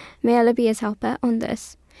Ahmad, may Allah be his helper, on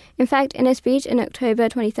this. In fact, in a speech in October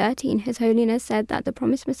 2013, His Holiness said that the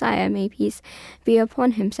promised Messiah, may peace be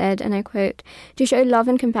upon him, said, and I quote, "To show love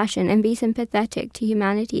and compassion and be sympathetic to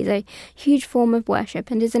humanity is a huge form of worship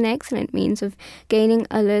and is an excellent means of gaining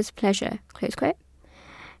Allah's pleasure," close quote.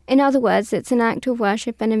 In other words, it's an act of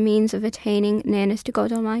worship and a means of attaining nearness to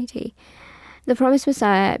God Almighty. The promised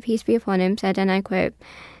Messiah, peace be upon him, said, and I quote,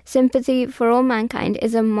 "Sympathy for all mankind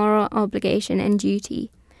is a moral obligation and duty.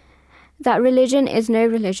 That religion is no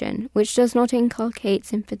religion which does not inculcate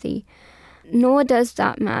sympathy, nor does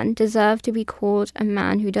that man deserve to be called a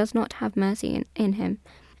man who does not have mercy in him."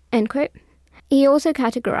 End quote. He also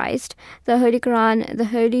categorized the Holy Quran, the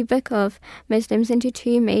holy book of Muslims, into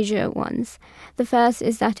two major ones. The first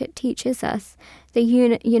is that it teaches us the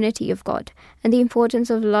unity of God and the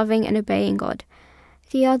importance of loving and obeying God.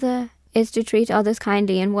 The other is to treat others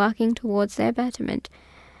kindly and working towards their betterment.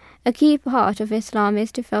 A key part of Islam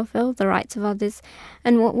is to fulfill the rights of others,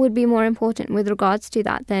 and what would be more important with regards to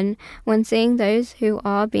that than when seeing those who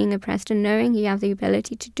are being oppressed and knowing you have the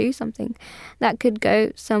ability to do something that could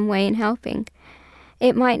go some way in helping.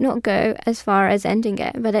 It might not go as far as ending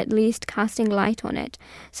it, but at least casting light on it,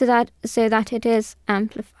 so that it is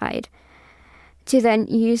amplified, to then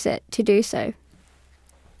use it to do so.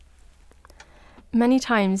 Many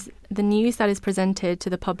times, the news that is presented to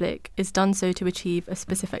the public is done so to achieve a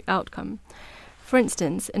specific outcome. For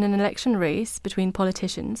instance, in an election race between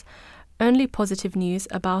politicians, only positive news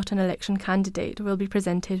about an election candidate will be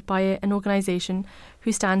presented by an organisation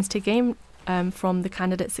who stands to gain from the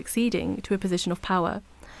candidate succeeding to a position of power.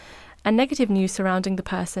 And negative news surrounding the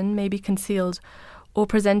person may be concealed or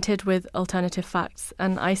presented with alternative facts,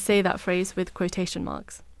 and I say that phrase with quotation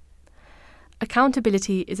marks.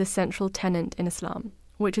 Accountability is a central tenet in Islam,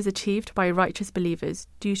 which is achieved by righteous believers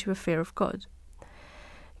due to a fear of God.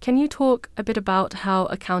 Can you talk a bit about how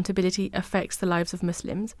accountability affects the lives of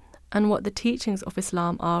Muslims and what the teachings of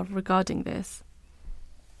Islam are regarding this?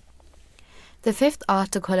 The fifth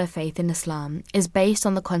article of faith in Islam is based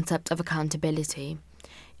on the concept of accountability,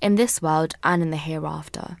 in this world and in the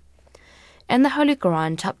hereafter. In the Holy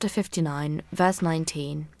Quran, chapter 59, verse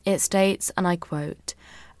 19, it states, and I quote,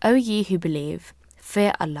 "O ye who believe,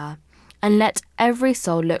 fear Allah, and let every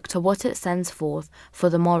soul look to what it sends forth for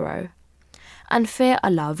the morrow. And fear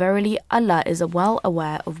Allah, verily Allah is well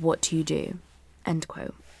aware of what you do." End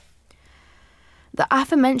quote. The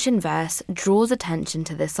aforementioned verse draws attention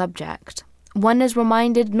to this subject. One is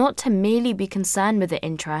reminded not to merely be concerned with the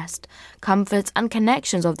interest, comforts and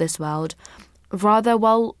connections of this world. Rather,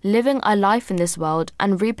 while living a life in this world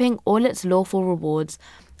and reaping all its lawful rewards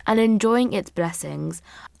and enjoying its blessings,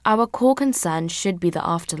 our core concern should be the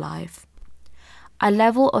afterlife, a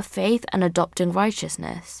level of faith and adopting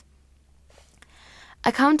righteousness.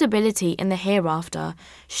 Accountability in the hereafter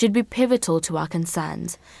should be pivotal to our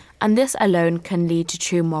concerns, and this alone can lead to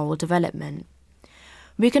true moral development.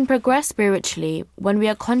 We can progress spiritually when we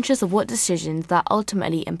are conscious of what decisions that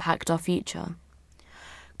ultimately impact our future.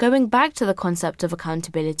 Going back to the concept of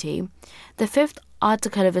accountability, the fifth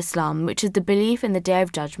article of Islam, which is the belief in the Day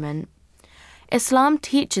of Judgment, Islam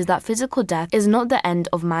teaches that physical death is not the end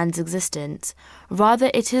of man's existence. Rather,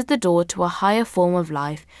 it is the door to a higher form of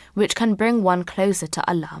life which can bring one closer to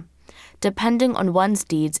Allah, depending on one's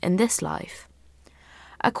deeds in this life.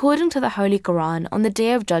 According to the Holy Quran, on the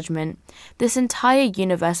Day of Judgment, this entire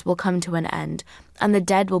universe will come to an end and the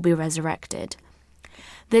dead will be resurrected.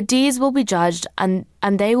 The deeds will be judged and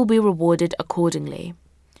they will be rewarded accordingly.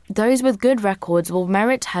 Those with good records will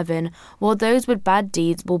merit heaven, while those with bad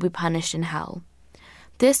deeds will be punished in hell.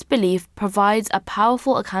 This belief provides a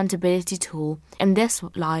powerful accountability tool in this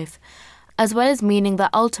life, as well as meaning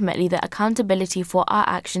that ultimately the accountability for our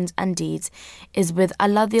actions and deeds is with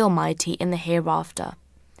Allah the Almighty in the hereafter.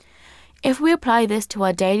 If we apply this to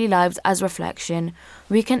our daily lives as reflection,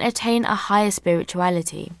 we can attain a higher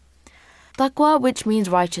spirituality. Taqwa, which means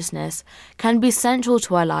righteousness, can be central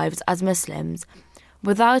to our lives as Muslims.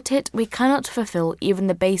 Without it, we cannot fulfill even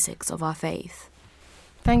the basics of our faith.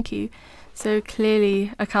 Thank you. So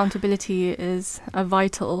clearly, accountability is a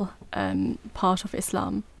vital part of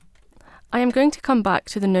Islam. I am going to come back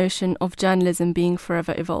to the notion of journalism being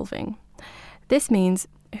forever evolving. This means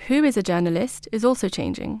who is a journalist is also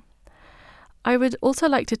changing. I would also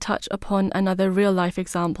like to touch upon another real-life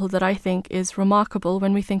example that I think is remarkable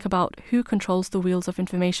when we think about who controls the wheels of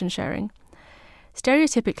information sharing.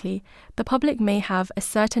 Stereotypically, the public may have a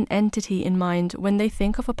certain entity in mind when they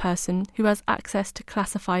think of a person who has access to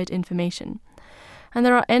classified information. And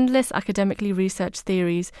there are endless academically researched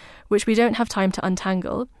theories which we don't have time to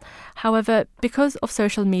untangle. However, because of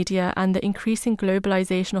social media and the increasing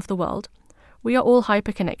globalization of the world, we are all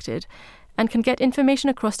hyperconnected and can get information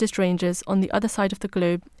across to strangers on the other side of the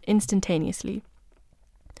globe instantaneously.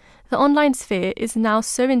 The online sphere is now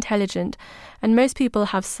so intelligent, and most people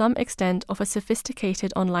have some extent of a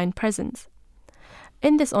sophisticated online presence.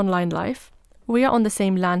 In this online life, we are on the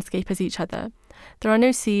same landscape as each other. There are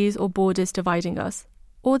no seas or borders dividing us,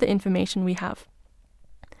 or the information we have.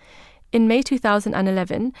 In May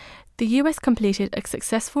 2011, the US completed a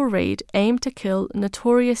successful raid aimed to kill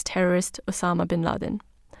notorious terrorist Osama bin Laden.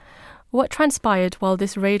 What transpired while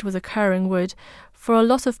this raid was occurring would, for a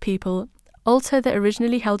lot of people, alter the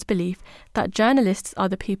originally held belief that journalists are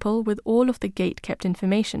the people with all of the gate-kept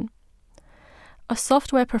information. A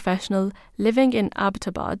software professional living in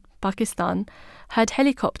Abbottabad, Pakistan, heard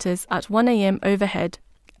helicopters at 1 a.m. overhead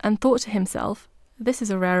and thought to himself, "This is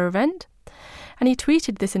a rare event," and he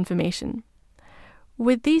tweeted this information.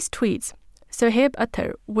 With these tweets, Sohaib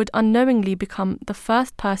Attar would unknowingly become the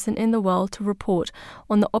first person in the world to report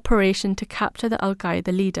on the operation to capture the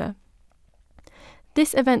Al-Qaeda leader.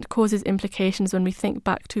 This event causes implications when we think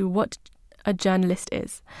back to what a journalist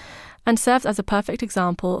is, and serves as a perfect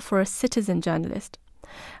example for a citizen journalist.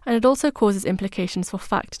 And it also causes implications for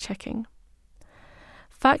fact-checking.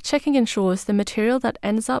 Fact-checking ensures the material that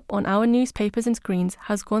ends up on our newspapers and screens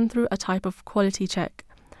has gone through a type of quality check.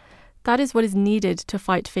 That is what is needed to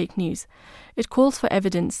fight fake news. It calls for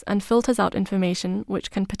evidence and filters out information which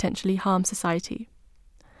can potentially harm society.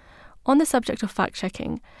 On the subject of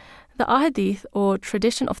fact-checking, the ahadith, or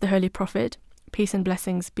tradition of the Holy Prophet, peace and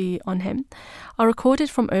blessings be on him, are recorded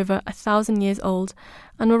from over 1,000 years old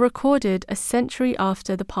and were recorded a century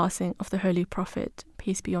after the passing of the Holy Prophet,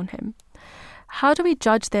 peace be on him. How do we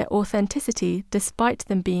judge their authenticity despite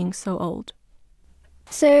them being so old?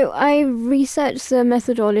 So I researched the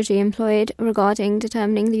methodology employed regarding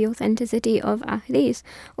determining the authenticity of ahadith,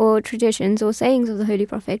 or traditions or sayings of the Holy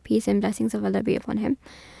Prophet, peace and blessings of Allah be upon him,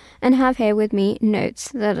 and have here with me notes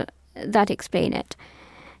that explain it.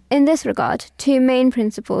 In this regard, two main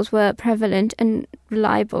principles were prevalent and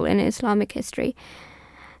reliable in Islamic history.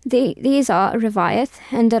 These are riwayat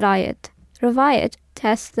and dirayat. Riwayat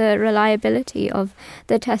tests the reliability of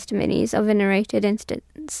the testimonies of a narrated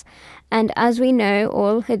instance, and as we know,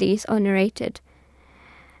 all hadiths are narrated.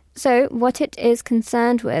 So what it is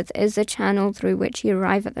concerned with is the channel through which you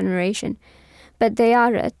arrive at the narration. But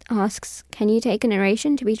Diyarat asks, can you take a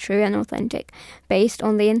narration to be true and authentic based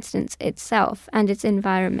on the instance itself and its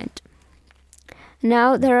environment?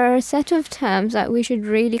 Now, there are a set of terms that we should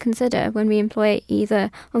really consider when we employ either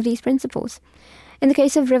of these principles. In the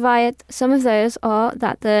case of riwayat, some of those are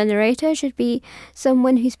that the narrator should be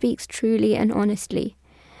someone who speaks truly and honestly.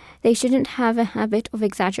 They shouldn't have a habit of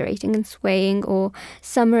exaggerating and swaying or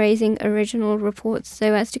summarizing original reports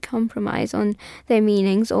so as to compromise on their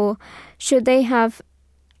meanings, or should they have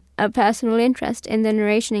a personal interest in the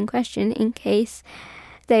narration in question in case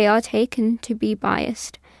they are taken to be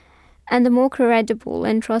biased. And the more credible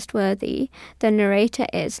and trustworthy the narrator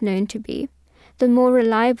is known to be, the more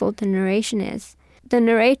reliable the narration is. The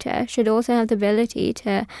narrator should also have the ability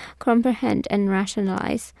to comprehend and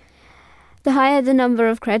rationalize. The higher the number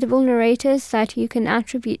of credible narrators that you can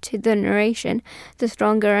attribute to the narration, the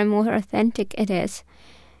stronger and more authentic it is.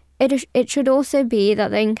 It should also be that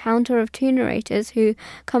the encounter of two narrators who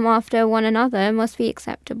come after one another must be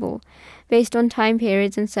acceptable, based on time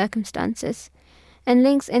periods and circumstances. And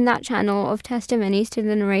links in that channel of testimonies to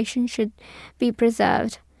the narration should be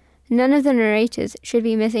preserved. None of the narrators should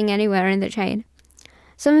be missing anywhere in the chain.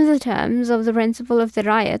 Some of the terms of the principle of the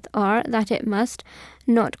dirayat are that it must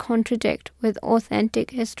not contradict with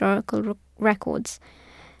authentic historical records.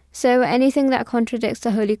 So anything that contradicts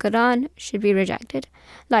the Holy Quran should be rejected.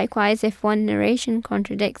 Likewise, if one narration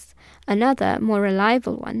contradicts another, more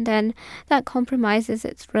reliable one, then that compromises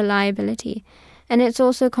its reliability, and it's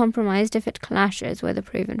also compromised if it clashes with a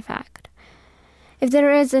proven fact. If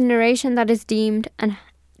there is a narration that is deemed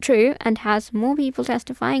true and has more people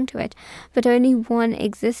testifying to it, but only one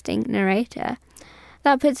existing narrator,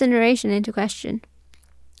 that puts the narration into question.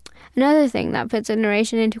 Another thing that puts a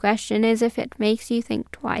narration into question is if it makes you think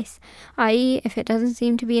twice, i.e. if it doesn't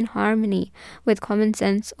seem to be in harmony with common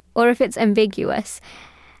sense, or if it's ambiguous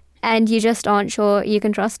and you just aren't sure you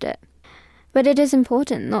can trust it. But it is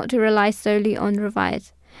important not to rely solely on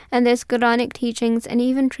riwayat, and there's Quranic teachings and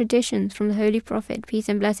even traditions from the Holy Prophet, peace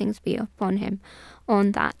and blessings be upon him,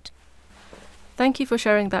 on that. Thank you for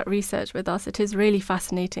sharing that research with us. It is really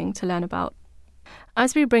fascinating to learn about.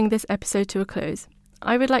 As we bring this episode to a close,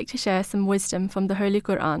 I would like to share some wisdom from the Holy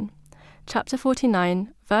Quran. Chapter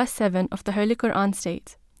 49, verse 7 of the Holy Quran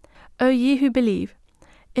states, O ye who believe,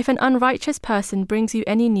 if an unrighteous person brings you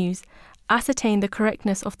any news, ascertain the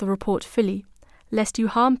correctness of the report fully, lest you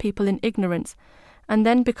harm people in ignorance, and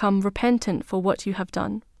then become repentant for what you have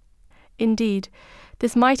done. Indeed,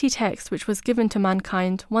 this mighty text, which was given to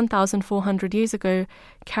mankind 1,400 years ago,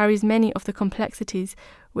 carries many of the complexities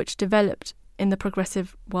which developed in the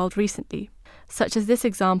progressive world recently, such as this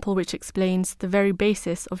example which explains the very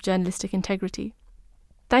basis of journalistic integrity.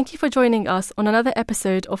 Thank you for joining us on another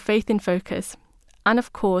episode of Faith in Focus. And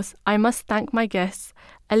of course, I must thank my guests,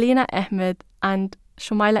 Alina Ahmed and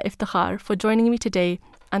Shumaila Iftikhar, for joining me today,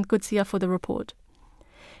 and Qudsiya for the report.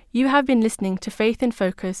 You have been listening to Faith in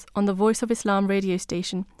Focus on the Voice of Islam radio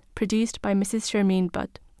station, produced by Mrs. Sharmeen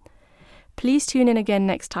Butt. Please tune in again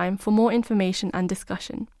next time for more information and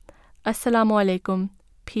discussion. Assalamu alaikum.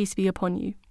 Peace be upon you.